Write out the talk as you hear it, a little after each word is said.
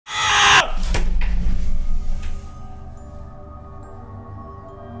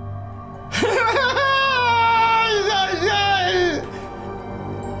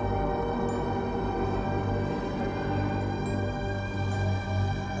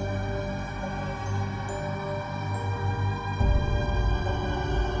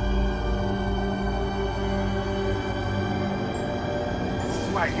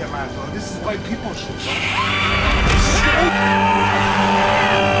get mad, bro. This is white people shit, bro.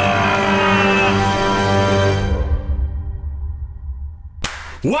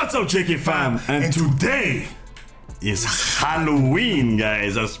 What's up, JK fam? And today is Halloween,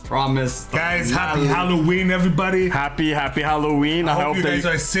 guys, as promised. Guys, happy Halloween, everybody. Happy Halloween. I hope you guys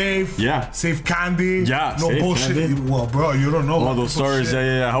are safe. Yeah. Safe candy. Yeah. No safe bullshit. candy. Well, bro, you don't know. All those stories.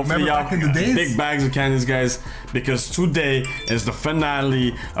 Yeah. Hopefully, Remember back in the days? big bags of candies, guys, because today is the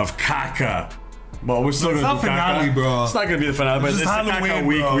finale of Kaka. Well, we're still gonna do finale, Kaka. bro. It's not gonna be the finale, but it's the Kaka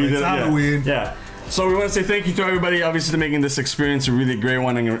week. Bro. It's Halloween. Yeah. So we want to say thank you to everybody, obviously, making this experience a really great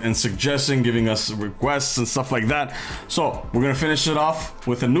one and suggesting, giving us requests and stuff like that. So we're gonna finish it off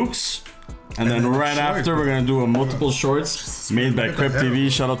with a nukes, and then right after we're gonna do a multiple shorts made by Crib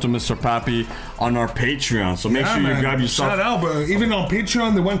TV. Shout out to Mr. Pappy on our Patreon. So make sure you grab yourself. Shout out, bro. Even on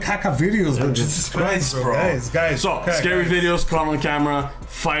Patreon, they want Kaka videos, bro. Jesus Christ, bro. Guys. So scary videos, caught on camera,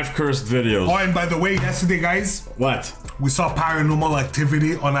 5 cursed videos. Oh, and by the way, yesterday, guys. What? We saw Paranormal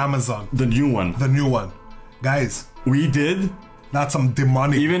Activity on Amazon. The new one. The new one. Guys. We did? That's some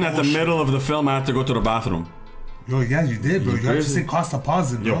demonic Even bullshit. at the middle of the film, I had to go to the bathroom. Yo, yeah, you did, bro. You have to say Costa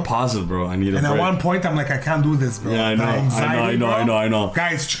pause it, bro. Yo, pause it, bro. I need a break. And at one point, I'm like, I can't do this, bro. Yeah, I know. I know.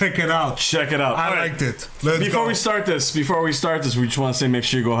 Guys, check it out. Check it out. I liked it. Let's Before go. we start this, we just want to say make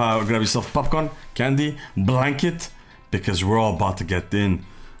sure you go grab yourself popcorn, candy, blanket, because we're all about to get in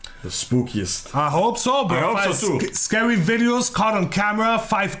the spookiest. I hope so, bro. I hope so too. Scary videos caught on camera,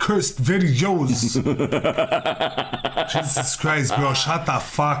 5 cursed videos. Jesus Christ, bro. Shut the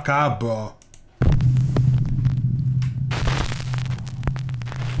fuck up, bro.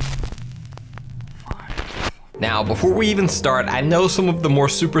 Now, before we even start, I know some of the more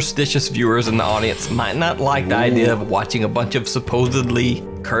superstitious viewers in the audience might not like the idea of watching a bunch of supposedly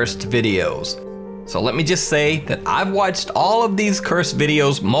cursed videos. So let me just say that I've watched all of these cursed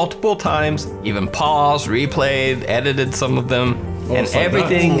videos multiple times, even paused, replayed, edited some of them, and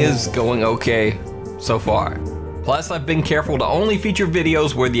everything is going okay so far. Plus, I've been careful to only feature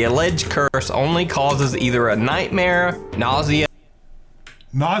videos where the alleged curse only causes either a nightmare, nausea.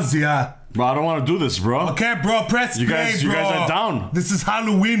 Bro, I don't want to do this, bro. Okay, bro, press play, bro. You guys are down. This is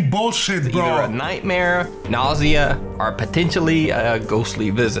Halloween bullshit, bro. Either a nightmare, nausea, or potentially a ghostly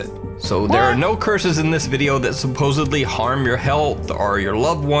visit. So there are no curses in this video that supposedly harm your health or your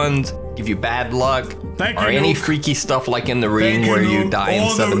loved ones, give you bad luck, or any freaky stuff like in The Ring where you die in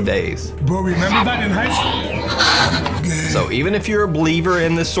 7 days. Bro, remember that in high school? So even if you're a believer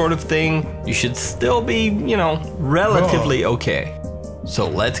in this sort of thing, you should still be, you know, relatively okay. So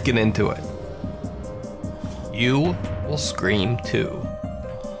let's get into it. You will scream too.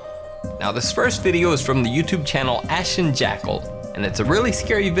 Now this first video is from the YouTube channel Ashen Jackal, and it's a really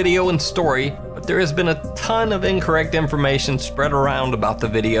scary video and story, but there has been a ton of incorrect information spread around about the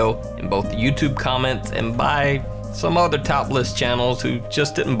video in both the YouTube comments and by some other top list channels who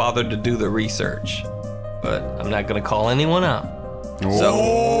just didn't bother to do the research. But I'm not gonna call anyone out.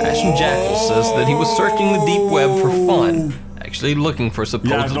 So, Ashen Jackal says that he was searching the deep web for fun, actually looking for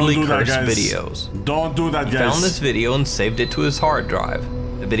supposedly cursed videos. Don't do that, guys. He found this video and saved it to his hard drive.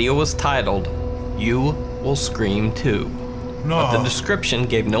 The video was titled, "You Will Scream Too." No. But the description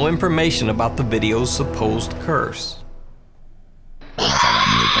gave no information about the video's supposed curse.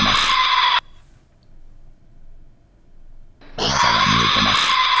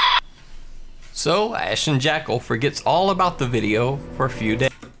 So, Ashen Jackal forgets all about the video for a few days.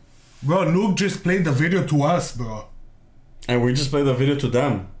 Bro, Luke just played the video to us, bro. And we just played the video to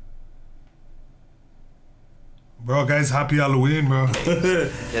them. Bro, guys, happy Halloween, bro.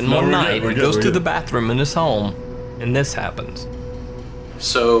 Then one night, he goes to the bathroom in his home, and this happens.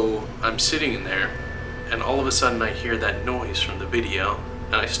 So I'm sitting in there, and all of a sudden I hear that noise from the video,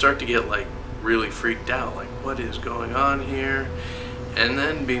 and I start to get like really freaked out, like what is going on here? And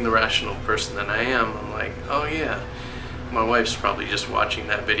then being the rational person that I am, I'm like, oh yeah, my wife's probably just watching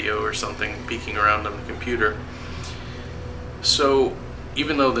that video or something, peeking around on the computer. So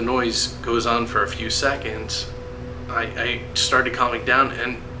even though the noise goes on for a few seconds, I started calming down,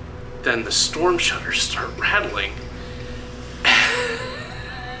 and then the storm shutters start rattling.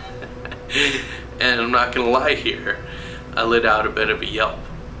 And I'm not gonna lie here, I let out a bit of a yelp.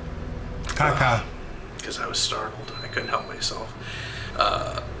 Kaka. Because I was startled, I couldn't help myself.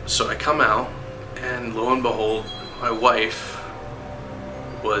 So I come out, and lo and behold, my wife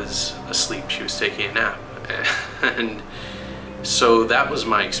was asleep. She was taking a nap. And so that was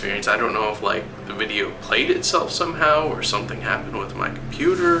my experience. I don't know if like the video played itself somehow or something happened with my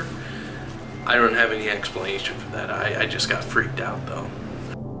computer. I don't have any explanation for that. I just got freaked out though.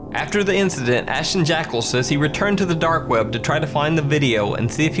 After the incident, Ashton Jackal says he returned to the dark web to try to find the video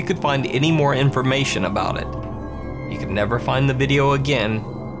and see if he could find any more information about it. He could never find the video again,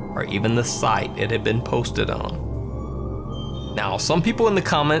 or even the site it had been posted on. Now, some people in the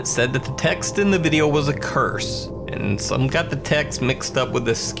comments said that the text in the video was a curse, and some got the text mixed up with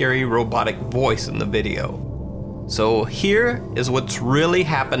the scary robotic voice in the video. So here is what's really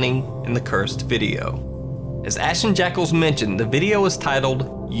happening in the cursed video. As Ashton Jackals mentioned, the video is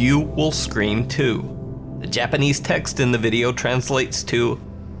titled, "You Will Scream Too." The Japanese text in the video translates to,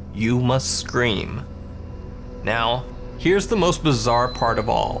 "You must scream." Now, here's the most bizarre part of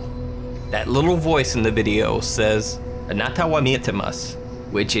all. That little voice in the video says, "Anata wa mietemasu,"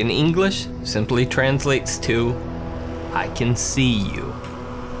 which in English simply translates to, "I can see you."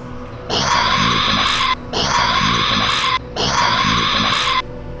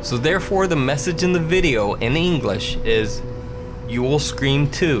 So therefore, the message in the video in English is, "You will scream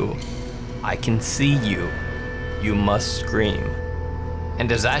too. I can see you. You must scream."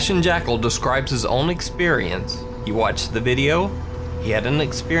 And as Ashton Jackal describes his own experience, he watched the video, he had an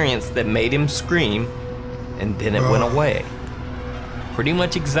experience that made him scream, and then it went away. Pretty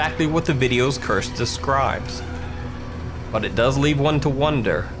much exactly what the video's curse describes. But it does leave one to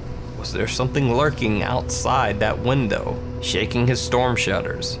wonder, was there something lurking outside that window, shaking his storm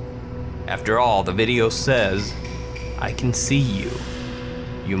shutters? After all, the video says, "I can see you.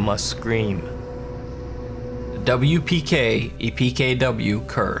 You must scream." The WPK EPKW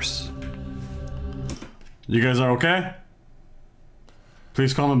curse. You guys are okay?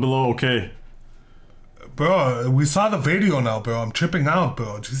 Please comment below, okay. Bro, we saw the video now, bro. I'm tripping out,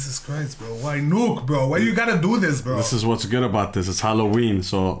 bro. Jesus Christ, bro. Why nuke, bro? Why you gotta do this, bro? This is what's good about this. It's Halloween,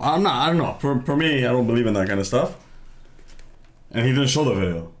 so I don't know. For me, I don't believe in that kind of stuff. And he didn't show the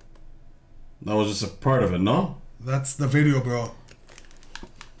video. That was just a part of it, no? That's the video, bro.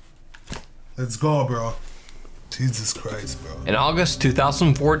 Let's go, bro. Jesus Christ, bro. In August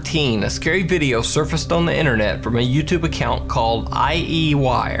 2014, a scary video surfaced on the internet from a YouTube account called IE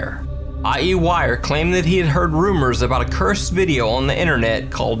Wire. IE Wire claimed that he had heard rumors about a cursed video on the internet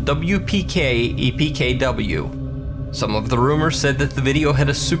called WPK EPKW. Some of the rumors said that the video had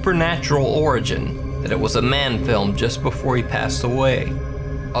a supernatural origin, that it was a man film just before he passed away.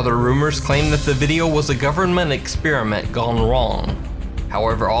 Other rumors claimed that the video was a government experiment gone wrong.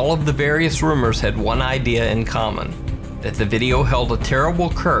 However, all of the various rumors had one idea in common, that the video held a terrible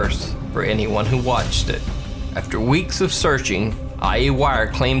curse for anyone who watched it. After weeks of searching, IE Wire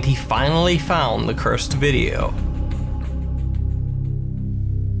claimed he finally found the cursed video.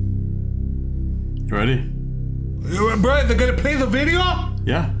 You ready? Bro, they're gonna play the video?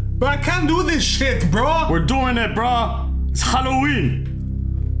 Yeah. But I can't do this shit, bro. We're doing it, bro. It's Halloween.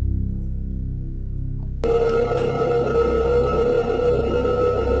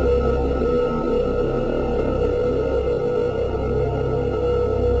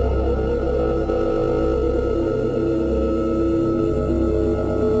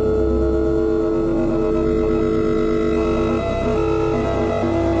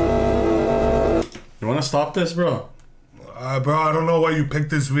 You wanna stop this, bro? Bro, I don't know why you picked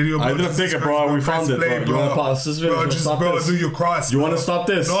this video, bro. I didn't pick it, bro. We found it, bro. You wanna pause this video? Bro, just, stop bro, this. do your cross. You bro. wanna stop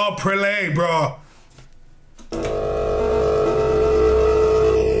this? No, play, bro.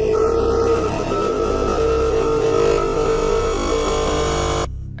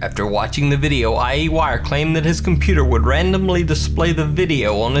 After watching the video, IE Wire claimed that his computer would randomly display the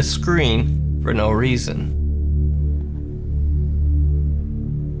video on his screen for no reason.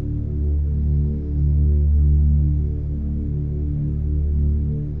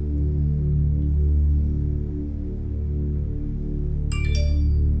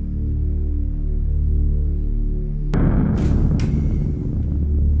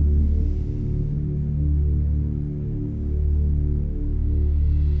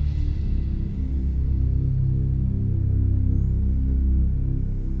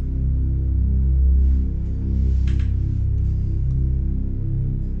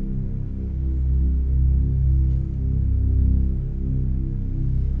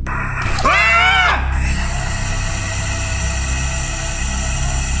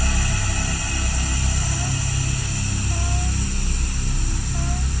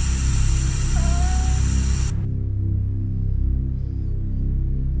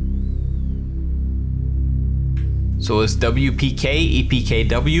 So is WPK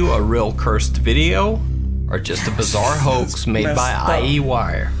EPKW a real cursed video, or just a bizarre hoax made by IE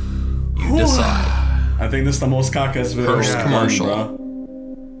Wire? You decide. I think this is the most cacas video. First commercial. Bro.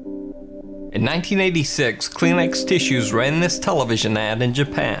 In 1986, Kleenex tissues ran this television ad in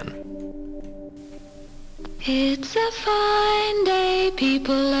Japan. It's a fine day,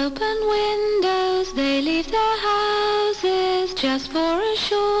 people open windows, they leave their houses just for a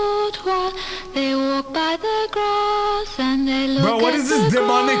short while. They walk by the grass and they look Bro, what at is this the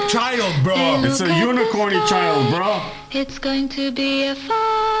demonic grass. child, bro? It's a unicorny child, bro. It's going to be a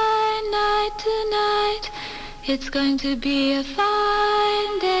fine night tonight. It's going to be a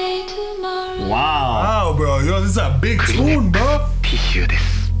fine day tomorrow. Wow. Wow, bro. Yo, this is a big tune, bro.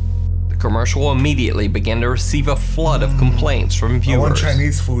 The commercial immediately began to receive a flood of complaints from I want viewers.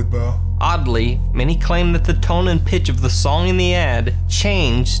 Chinese food, bro. Oddly, many claim that the tone and pitch of the song in the ad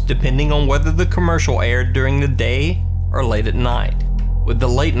changed depending on whether the commercial aired during the day or late at night, with the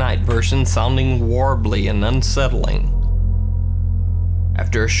late night version sounding warbly and unsettling.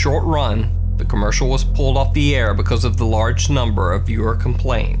 After a short run, the commercial was pulled off the air because of the large number of viewer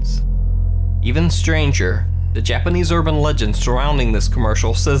complaints. Even stranger, the Japanese urban legend surrounding this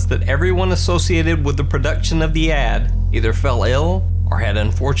commercial says that everyone associated with the production of the ad either fell ill or had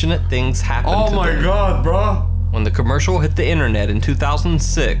unfortunate things happen to them. Oh my god, bro. When the commercial hit the internet in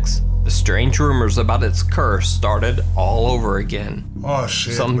 2006, the strange rumors about its curse started all over again. Oh,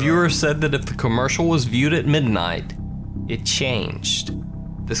 shit, Some bro. viewers said that if the commercial was viewed at midnight, it changed.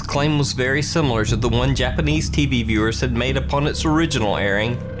 This claim was very similar to the one Japanese TV viewers had made upon its original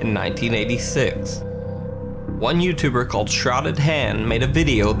airing in 1986. One YouTuber called Shrouded Hand made a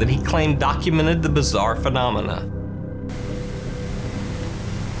video that he claimed documented the bizarre phenomena.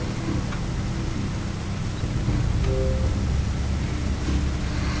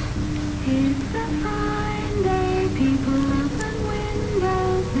 It's a fine day, people open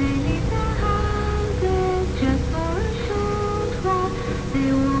windows, they leave their houses just for a short while.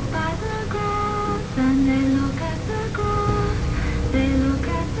 They walk by the grass and they look at the grass, they look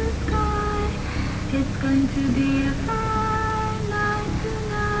at the sky. It's going to be a fine night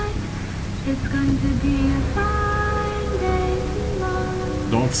tonight. It's going to be a fine day tomorrow.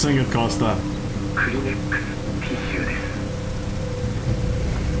 Don't sing it, Costa.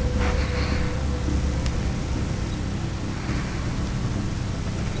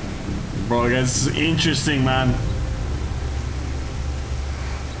 Bro, guys, this is interesting, man.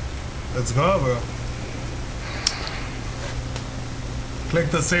 Let's go, bro. Click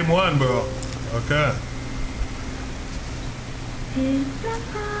the same one, bro. Okay. It's a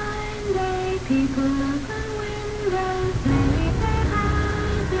fine day, people open windows, they leave their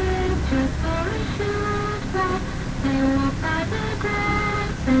houses just for a short while. They walk by the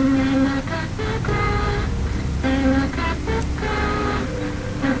grass and they look at the grass, they look at the grass.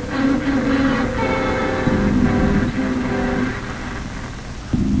 It's going to be a fine night tonight.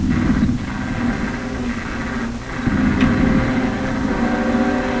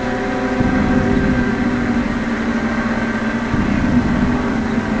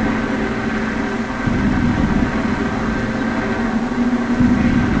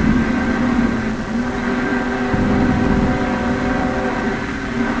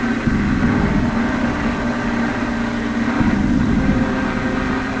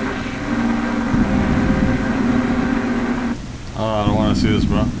 I don't want to see this,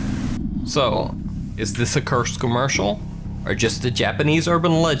 bro. So, is this a cursed commercial? Or just a Japanese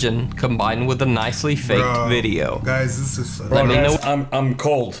urban legend combined with a nicely faked Bro, video? Guys, this is... Let me know. I'm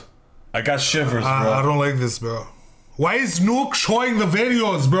cold. I got shivers, bro. I don't like this, bro. Why is Nuke showing the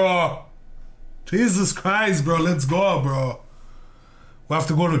videos, bro? Jesus Christ, bro. Let's go, bro. We have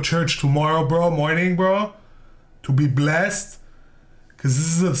to go to church tomorrow, bro. Morning, bro. To be blessed. Because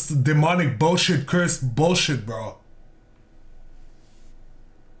this is a demonic bullshit, cursed bullshit, bro.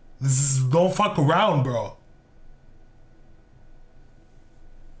 This is... Don't fuck around, bro.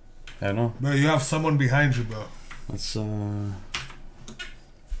 I know. Bro, you have someone behind you, bro. Let's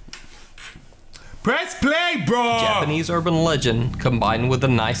Press play, bro! Japanese urban legend combined with a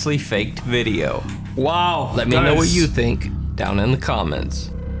nicely faked video. Wow. Let me know what you think down in the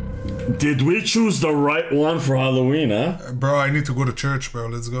comments. Did we choose the right one for Halloween, huh? Bro, I need to go to church, bro.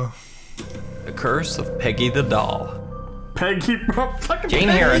 Let's go. The Curse of Peggy the Doll. Peggy, bro. Fucking Jane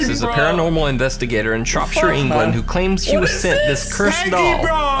Peggy, Harris is a bro. paranormal investigator in Shropshire, Fuck, England, man. who claims she What was is sent this? this cursed Peggy, doll bro?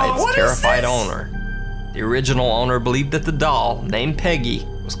 by its What is terrified this? owner. The original owner believed that the doll, named Peggy,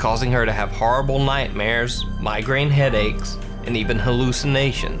 was causing her to have horrible nightmares, migraine headaches, and even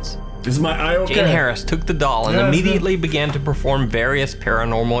hallucinations. Is my eye okay? Jane Harris took the doll and Yeah, it's immediately began to perform various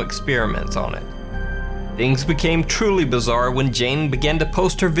paranormal experiments on it. Things became truly bizarre when Jane began to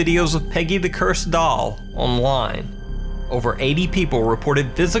post her videos of Peggy the Cursed Doll online. Over 80 people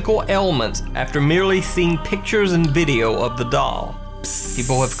reported physical ailments after merely seeing pictures and video of the doll.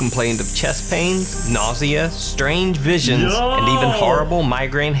 People have complained of chest pains, nausea, strange visions, and even horrible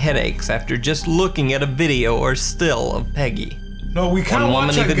migraine headaches after just looking at a video or still of Peggy. No, we can't One woman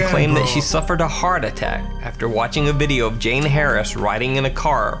watch even again, claimed bro. that she suffered a heart attack after watching a video of Jane Harris riding in a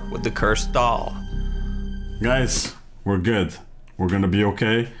car with the cursed doll. Guys, we're good. We're gonna be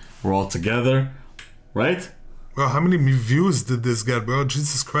okay. We're all together, right? Bro, how many views did this get, bro?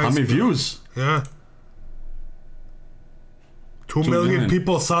 Jesus Christ. How many bro. views? Yeah. 2 million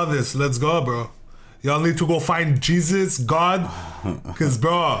people saw this. Let's go, bro. Y'all need to go find Jesus, God. Because,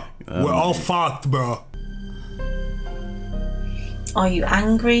 bro, we're all fucked, bro. Are you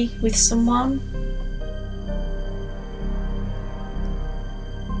angry with someone?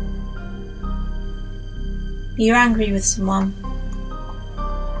 You're angry with someone.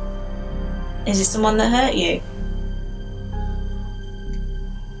 Is it someone that hurt you?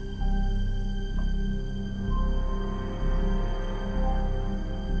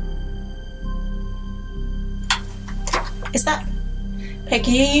 Is that...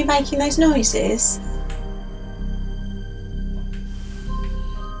 Peggy, are you making those noises?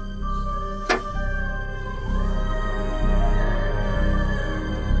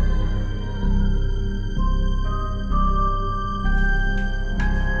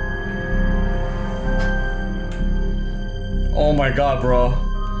 Oh my god, bro.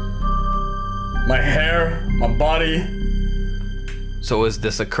 My hair, my body. So is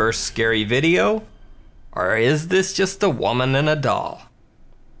this a cursed scary video? Or is this just a woman and a doll?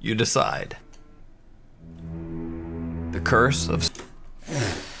 You decide. The Curse of...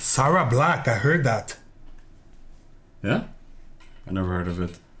 Sarah Black, I heard that. Yeah? I never heard of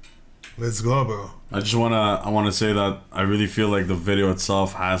it. Let's go, bro. I wanna say that I really feel like the video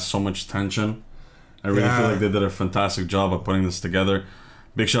itself has so much tension. I really feel like they did a fantastic job of putting this together.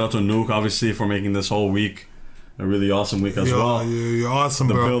 Big shout out to Nuke, obviously, for making this whole week a really awesome week as well. You're awesome,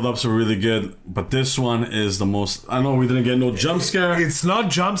 The bro. build-ups are really good, but this one is the most... I know we didn't get no jump scare. It's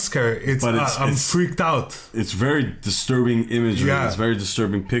not jump scare. It's, But I'm it's freaked out. It's very disturbing imagery. Yeah. It's very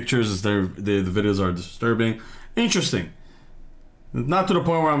disturbing pictures. The videos are disturbing. Interesting. Not to the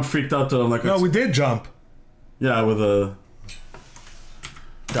point where I'm freaked out to... I'm like, No, we did jump. yeah, with a...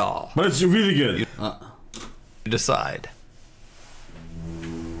 doll. But it's really good. You decide.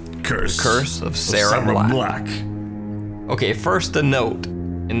 Curse of Sarah Black. Okay, first a note.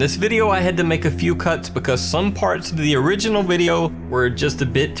 In this video I had to make a few cuts because some parts of the original video were just a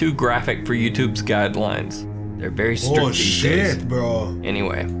bit too graphic for YouTube's guidelines. They're very strict Oh, these shit, days. bro.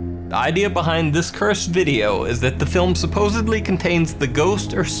 Anyway, the idea behind this cursed video is that the film supposedly contains the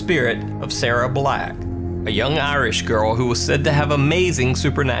ghost or spirit of Sarah Black, a young Irish girl who was said to have amazing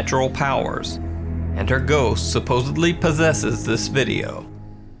supernatural powers, and her ghost supposedly possesses this video.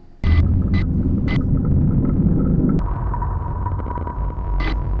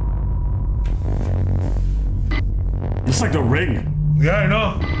 It's like The Ring. Yeah, I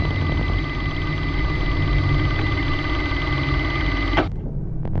know.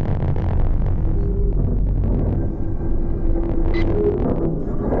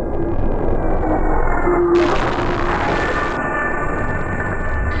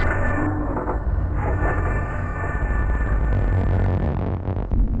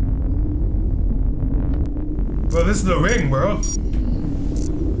 Bro, this is The Ring, bro.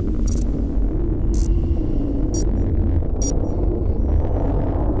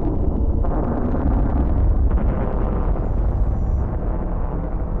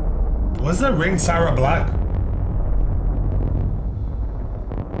 Was The Ring Sarah Black?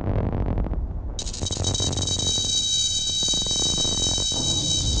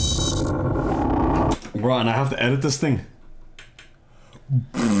 Bro, and I have to edit this thing.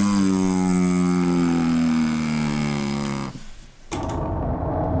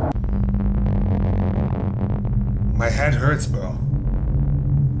 My head hurts, bro.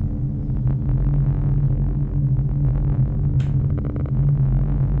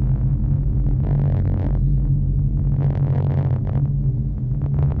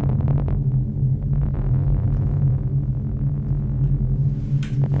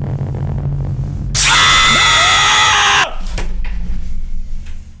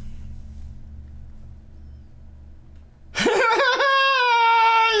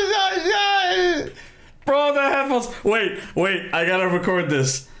 Bro, the headphones. Wait, I gotta record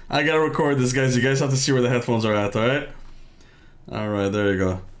this. Guys. You guys have to see where the headphones are at, alright? Alright, there you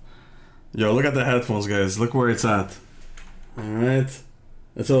go. Yo, look at the headphones, guys. Look where it's at. Alright?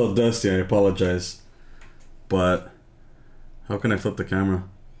 It's a little dusty, I apologize. But, how can I flip the camera?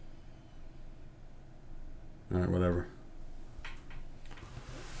 Alright, whatever.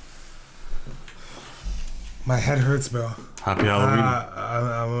 My head hurts, bro. Happy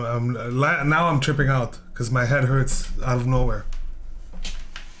Halloween. Now I'm tripping out because my head hurts out of nowhere.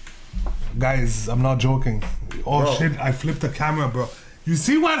 Guys, I'm not joking. Oh Bro. shit, I flipped the camera, bro. You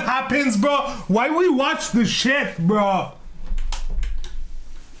see what happens, bro? Why we watch this shit, bro?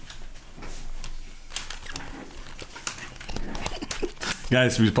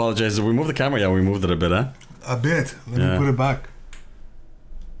 Guys, we apologize. Did we move the camera? Yeah, we moved it a bit, huh? A bit. Let Yeah. me put it back.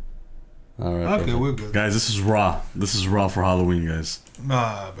 All right. Okay, perfect. we're good. Guys, this is raw. This is raw for Halloween, guys.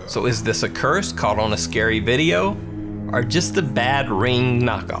 Nah, bro. So is this a curse caught on a scary video? Or just a bad Ring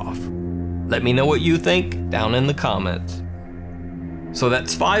knockoff? Let me know what you think down in the comments. So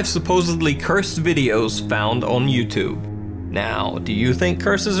that's 5 supposedly cursed videos found on YouTube. Now, do you think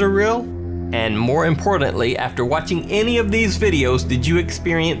curses are real? And more importantly, after watching any of these videos, did you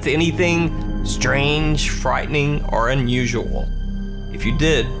experience anything strange, frightening, or unusual? If you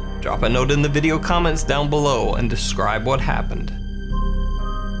did, drop a note in the video comments down below and describe what happened.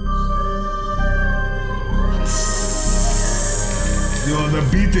 Yo, the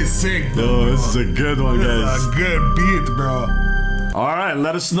beat is sick, bro. Oh, this is a good one, This guys. is a good beat, bro. Alright,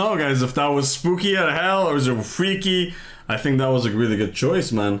 let us know, guys, if that was spooky as hell or is it freaky. I think that was a really good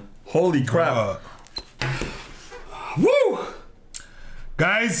choice, man. Holy crap. Woo!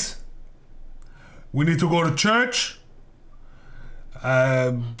 Guys, we need to go to church.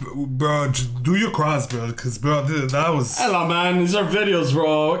 Bro, just do your cross, bro. Because, bro, that was... Hello, man. These are videos,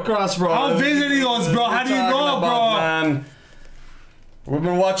 bro. What cross, bro? How videos, bro? How do you know, bro? Man? We've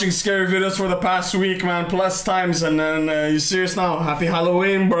been watching scary videos for the past week, man. Plus times, and then you serious now? Happy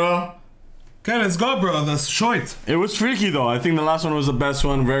Halloween, bro. Okay, let's go, bro. That's short. It was freaky, though. I think the last one was the best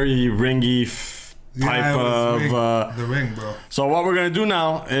one. Very ringy type it was of... the ring, bro. So what we're gonna do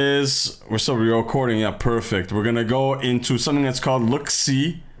now is we're still recording. Yeah, perfect. We're gonna go into something that's called Look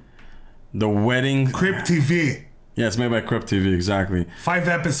See, the wedding. Crypt TV. Yeah, it's made by Crypt TV. Exactly. 5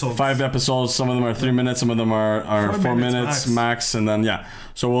 episodes. 5 episodes. Some of them are 3 minutes. Some of them are 4 minutes max. And then yeah.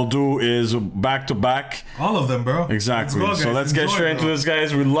 So what we'll do is back to back. All of them, bro. Exactly. Let's go, So guys. let's get Enjoy, straight into bro. this,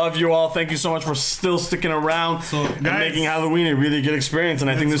 guys. We love you all. Thank you so much for still sticking around and guys, making Halloween a really good experience. And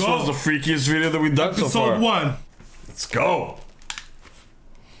I think this let's was go. the freakiest video that we've done so far. Episode 1. Let's go.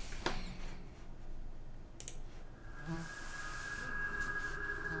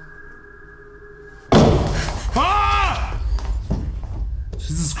 Ah!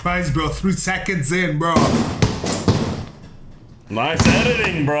 Jesus Christ, bro. 3 seconds in, bro. Nice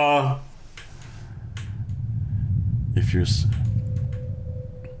editing, bro. If you're...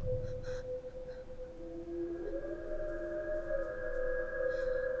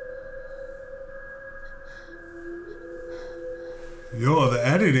 Yo, the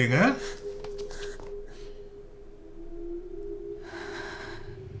editing, huh?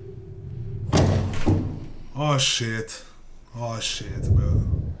 Oh shit. Oh shit, bro.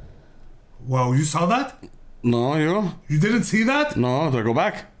 Wow, you saw that? No, you? You didn't see that? No, do I go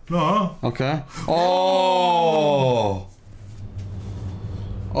back? No. Okay. Oh!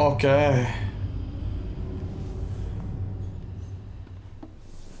 Okay.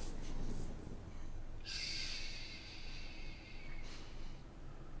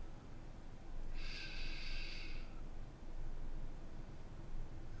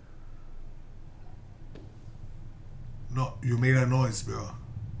 No, you made a noise, bro.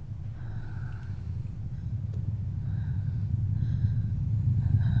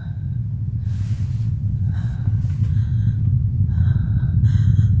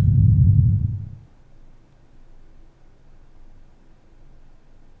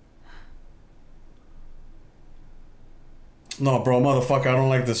 No, bro, motherfucker, I don't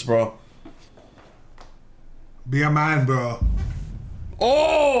like this, bro. Be a man, bro.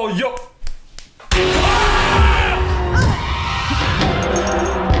 Oh, yo!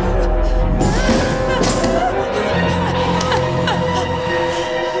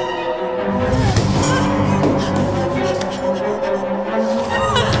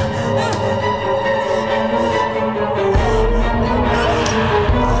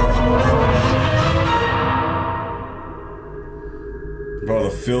 Bro, the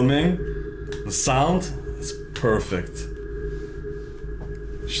filming, the sound is perfect.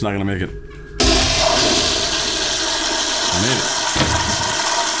 She's not gonna make it. I made it.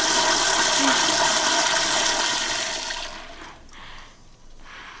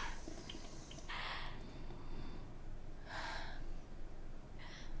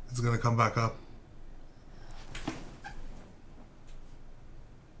 It's gonna come back up.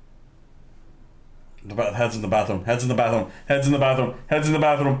 Head's in the bathroom. Head's in the bathroom. Head's in the bathroom. Head's in the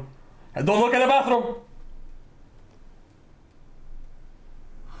bathroom. Don't look at the bathroom.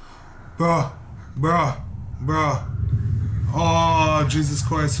 Bro, bro, Bro. Oh, Jesus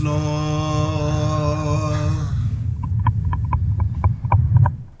Christ, no.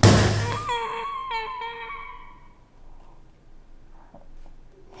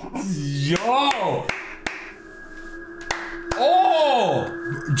 Yo!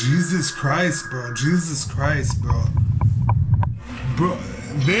 Oh! Jesus Christ, bro. Jesus Christ, bro. Bro,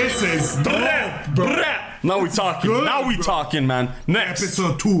 this is dope, bro. Now we talking. good, Now we bro. talking, man. Next.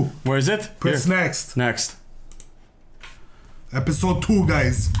 Episode 2. Where is it? Press Here. next. Next. Episode 2,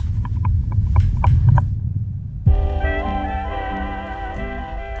 guys.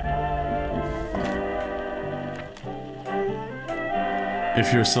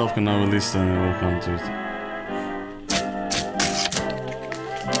 If yourself cannot release, then it will come to it.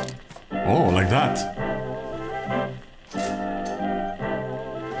 Oh, like that.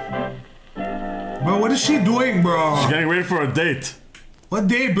 Bro, what is she doing, bro? She's getting ready for a date. What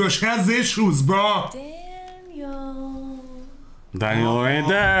day, bro? She has issues, bro. Daniel. Daniel ain't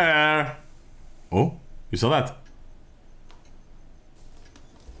there. Oh, you saw that?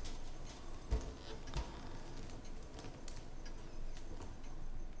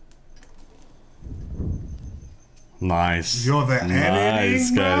 Nice. Yo, the Nice,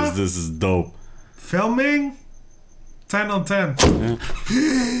 editing, guys. bro. This is dope. Filming? 10 on 10.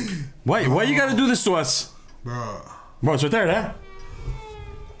 Why you gotta do this to us? Bro. Bro, it's right there, eh?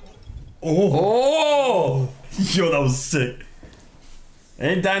 Oh. Oh! Yo, that was sick.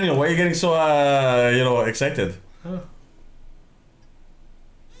 Hey, Daniel, why are you getting so, excited?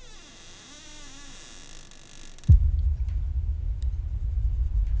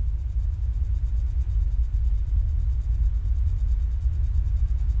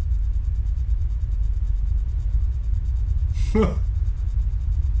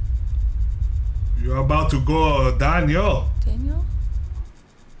 You're about to go, Daniel. Daniel?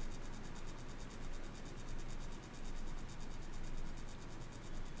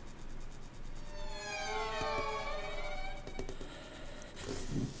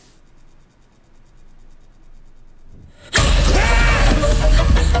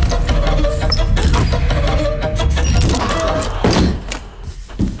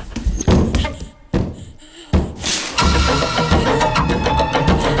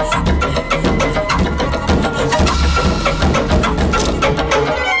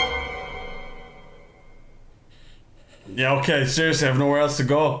 Yeah, okay, seriously, I have nowhere else to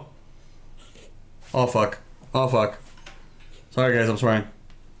go. Oh, fuck. Oh, fuck. Sorry, guys, I'm swearing.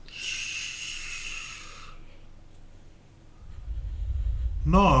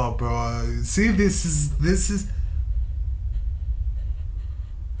 No, bro. See, this is.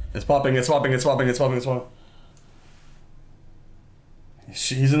 It's popping, it's popping, it's popping, it's popping, it's popping.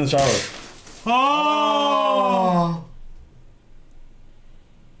 He's in the shower. Oh!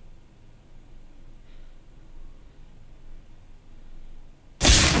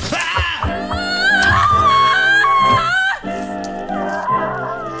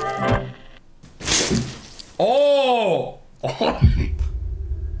 Oh!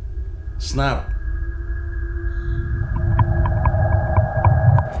 Snap.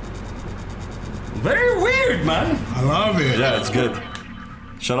 Very weird, man. I love it. Yeah, it's good.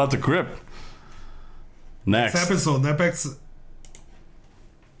 Shout out to Crip. Next. Next episode, Next.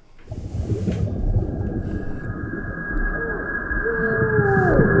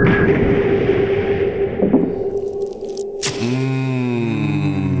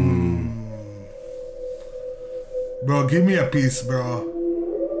 Bro, give me a piece, bro.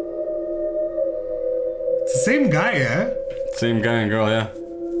 It's the same guy, eh? Same guy and girl, yeah.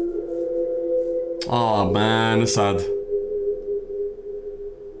 Oh man, it's sad.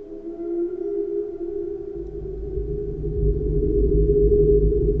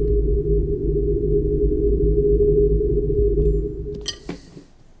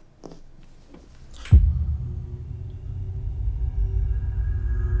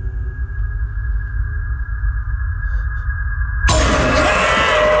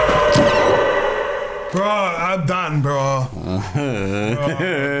 Bro, I'm done, bro.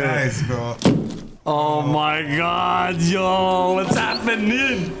 Nice, bro. Oh my god, yo, what's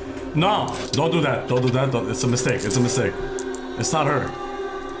happening? No, don't do that. Don't do that. It's a mistake. It's a mistake. It's not her.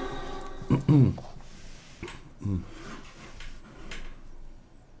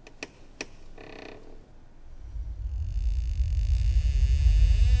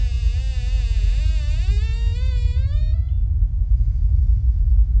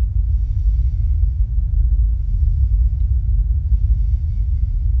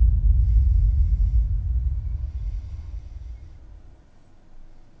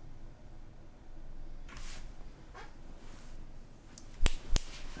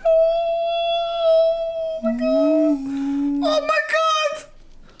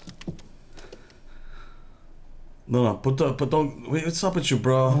 don't. Wait, what's up with you,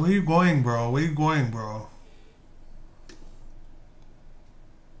 bro? Where you going, bro? Where you going, bro?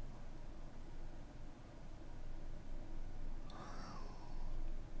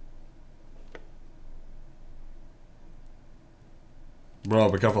 Bro,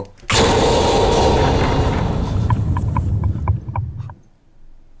 be careful.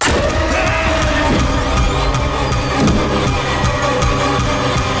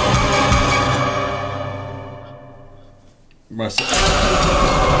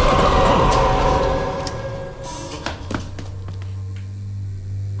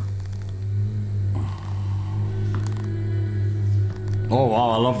 Oh wow,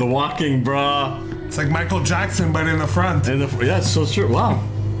 I love the walking, bro. It's like Michael Jackson, but in the front. Yeah, it's so true. Wow.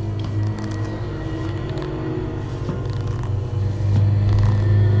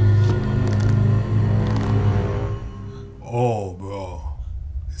 Oh, bro.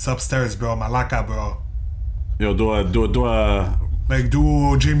 It's upstairs, bro. Malaka, bro. Yo, do a. Like,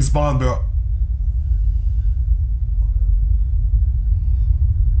 do James Bond, bro.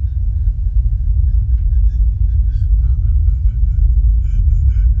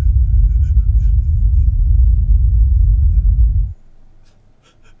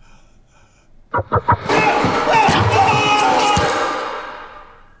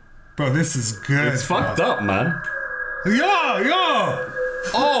 Bro, this is good. It's fucked up, man. Yo!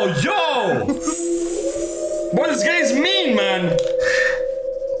 Oh, yo! What this guy's mean, man?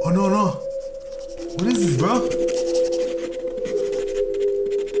 Oh, no. What is this, bro?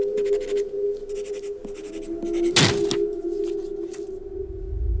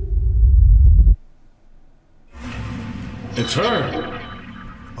 It's her.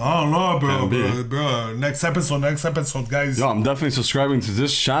 Oh, no, Can be. bro. Next episode, guys. Yo, I'm definitely subscribing to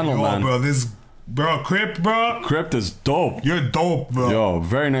this channel, man. Bro, Bro, Crypt, bro. Crypt is dope. You're dope, bro. Yo,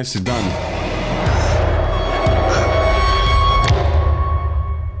 very nicely done.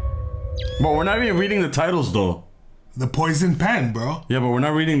 But we're not even reading the titles, though. The Poison Pen, bro. Yeah, but we're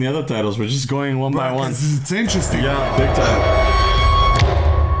not reading the other titles. We're just going one by one. It's interesting. Yeah, big time.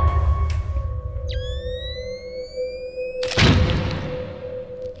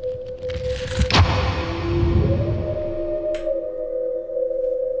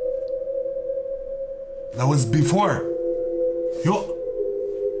 That was before. Yo.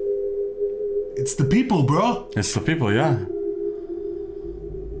 It's the people, bro. It's the people, yeah.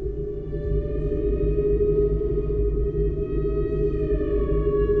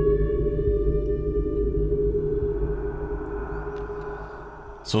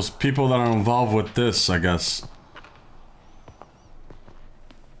 So it's people that are involved with this, I guess.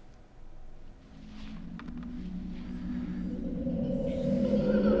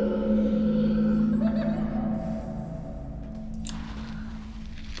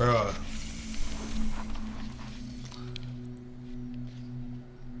 Bro.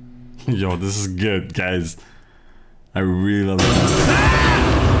 Yo, this is good, guys. I really love it.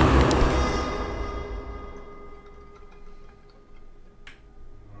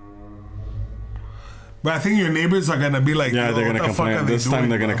 But I think your neighbors are gonna be like, Yeah, they're gonna complain. This time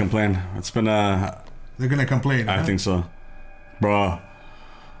they're gonna complain. It's been They're gonna complain. I huh? think so. Bruh.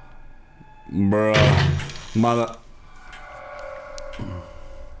 Mother.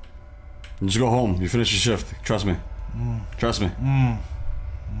 Just go home. You finish your shift. Trust me. Trust me.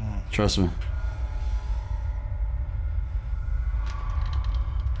 Trust me.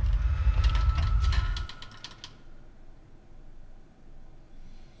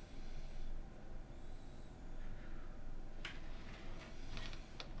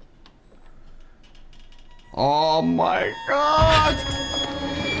 Oh my god!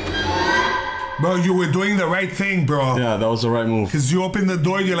 Bro, you were doing the right thing, bro. Yeah, that was the right move. Cause you opened the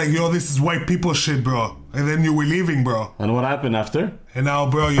door, you're like, yo, this is white people shit, bro. And then you were leaving, bro. And what happened after? And now,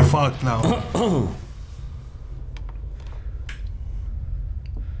 bro, you're fucked now.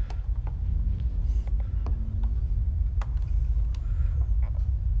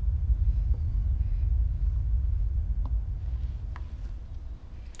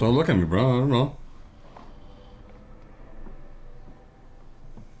 Don't look at me, bro. I don't know.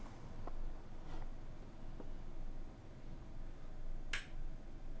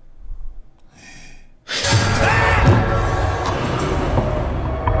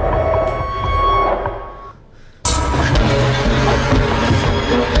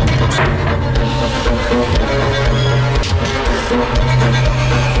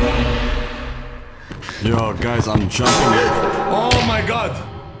 Yo, guys, I'm jumping. Oh my god!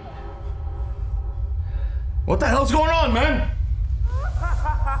 What the hell's going on, man?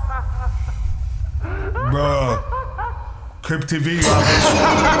 Bro. Crypt TV.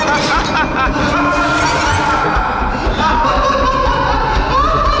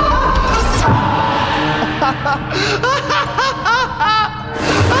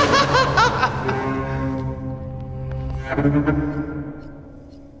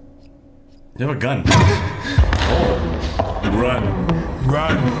 You have a gun. Oh. Run.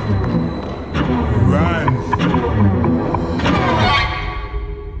 Run. Run.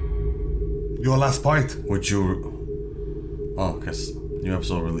 Your last point. Would you... Oh, guess new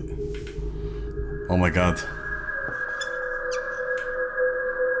episode really... Oh my god.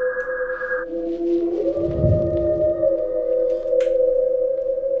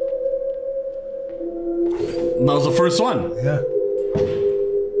 That was the first one. Yeah.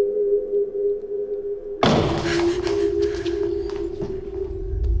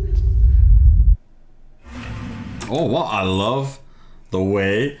 Oh, wow. I love the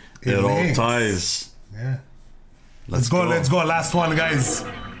way it all links. ties. Yeah. Let's go. Let's go. Last one, guys.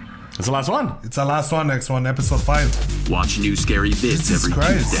 It's the last one. It's the last one. Next one, episode 5. Watch new scary vids Jesus every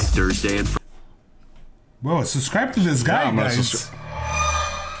Christ. Tuesday, Thursday, and Friday. Bro, subscribe to this guy, Yeah, man, guys.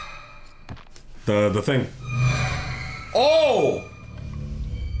 The thing. Oh!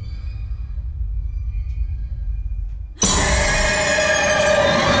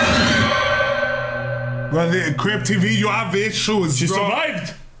 Bro, the Crib TV, you have issues, She bro.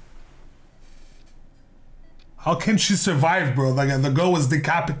 survived! How can she survive, bro? Like, the girl was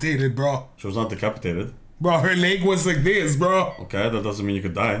decapitated, bro. She was not decapitated. Bro, her leg was like this, bro. Okay, that doesn't mean you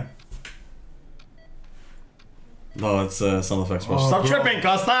could die. No, it's sound effects. Bro. Stop bro. tripping,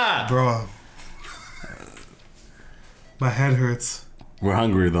 Costa! Bro. My head hurts. We're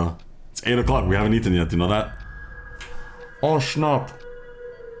hungry though. It's 8 o'clock. We haven't eaten yet. You know that? Oh, snap.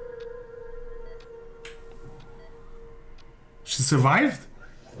 She survived?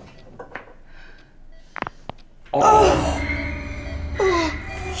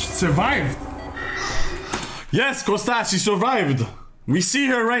 She survived. Yes, Costa, she survived. We see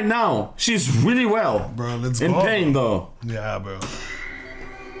her right now. She's really well. Bro, let's In go. pain though. Yeah, bro.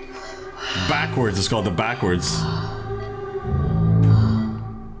 Backwards. It's called the backwards.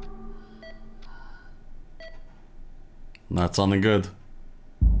 Not sounding good.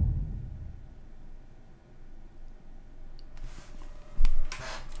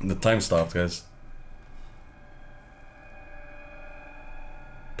 The time stopped, guys.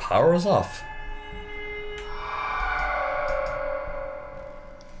 Power is off.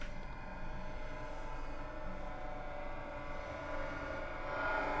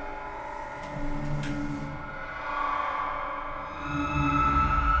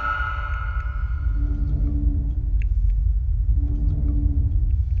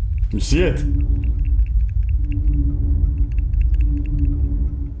 You see it?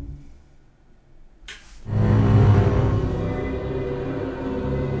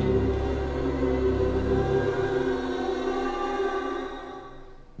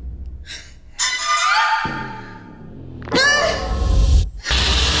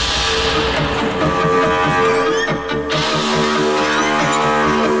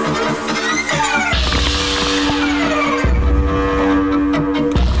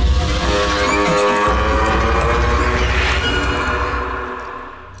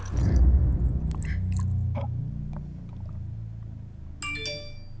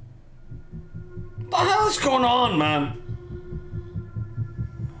 What the hell is going on, man?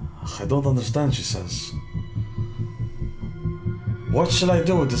 I don't understand, she says. What shall I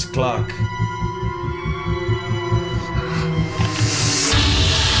do with this clock?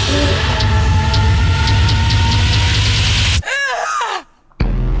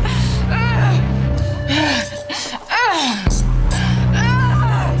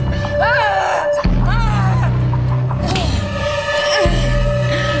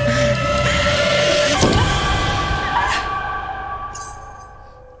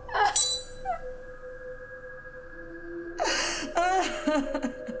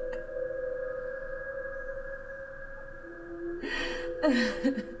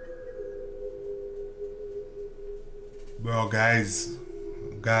 Bro, guys.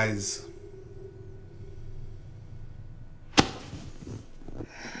 Guys.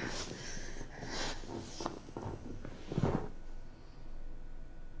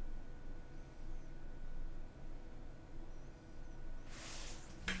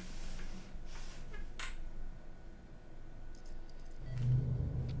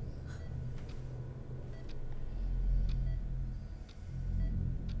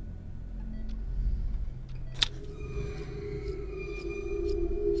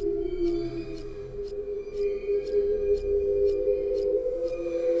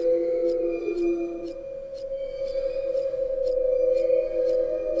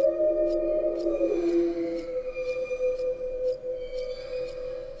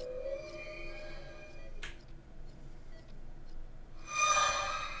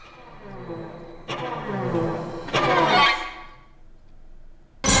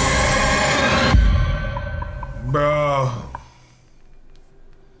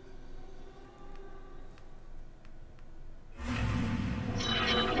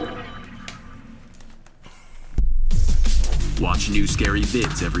 Watch new scary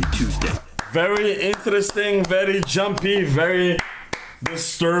vids every Tuesday. Very interesting, very jumpy, very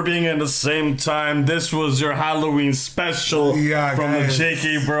disturbing at the same time. This was your Halloween special from guys. the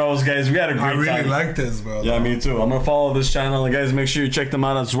JK Bros, guys. We had a great I time. really like this, bro. Yeah, me too. I'm gonna follow this channel, and guys, make sure you check them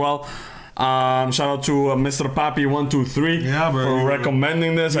out as well. Shout out to Mr. Papi123 for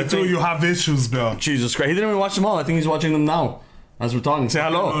recommending this. I think you have issues, bro. Jesus Christ, he didn't even watch them all. I think he's watching them now as we're talking. Say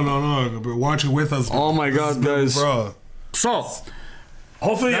hello. No, but watch it with us. Bro. Oh my God, guys, bro. So.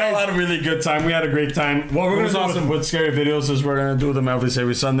 Hopefully y'all had a really good time. We had a great time. What we're gonna do with scary videos is we're gonna do them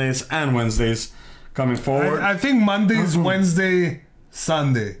every Sundays and Wednesdays coming forward. I think Mondays, Wednesday,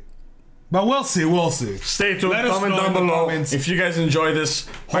 Sunday. But we'll see, Stay tuned, comment down below if you guys enjoy this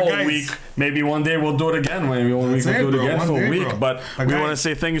whole week. Maybe one day we'll do it again. Maybe one week we'll do it again for a week. But we want to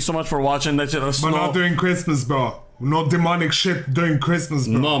say thank you so much for watching. Let us know. But not during Christmas, bro. No demonic shit during Christmas,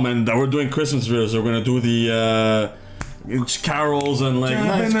 bro. No, man, we're doing Christmas videos. We're gonna do the carols and like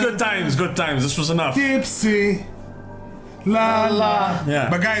nice, good times. This was enough. Tipsy. La la. Yeah.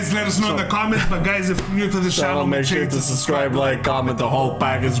 But guys, let us know in the comments. But guys, if you're new to the channel, make sure to subscribe, like, comment, the whole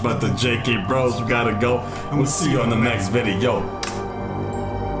package. But the JK Bros, we gotta go. And we'll see you on the next video.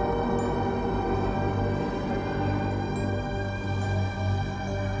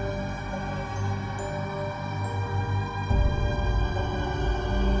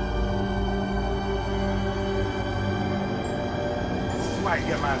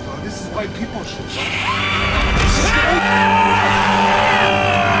 This is white people shit, bro.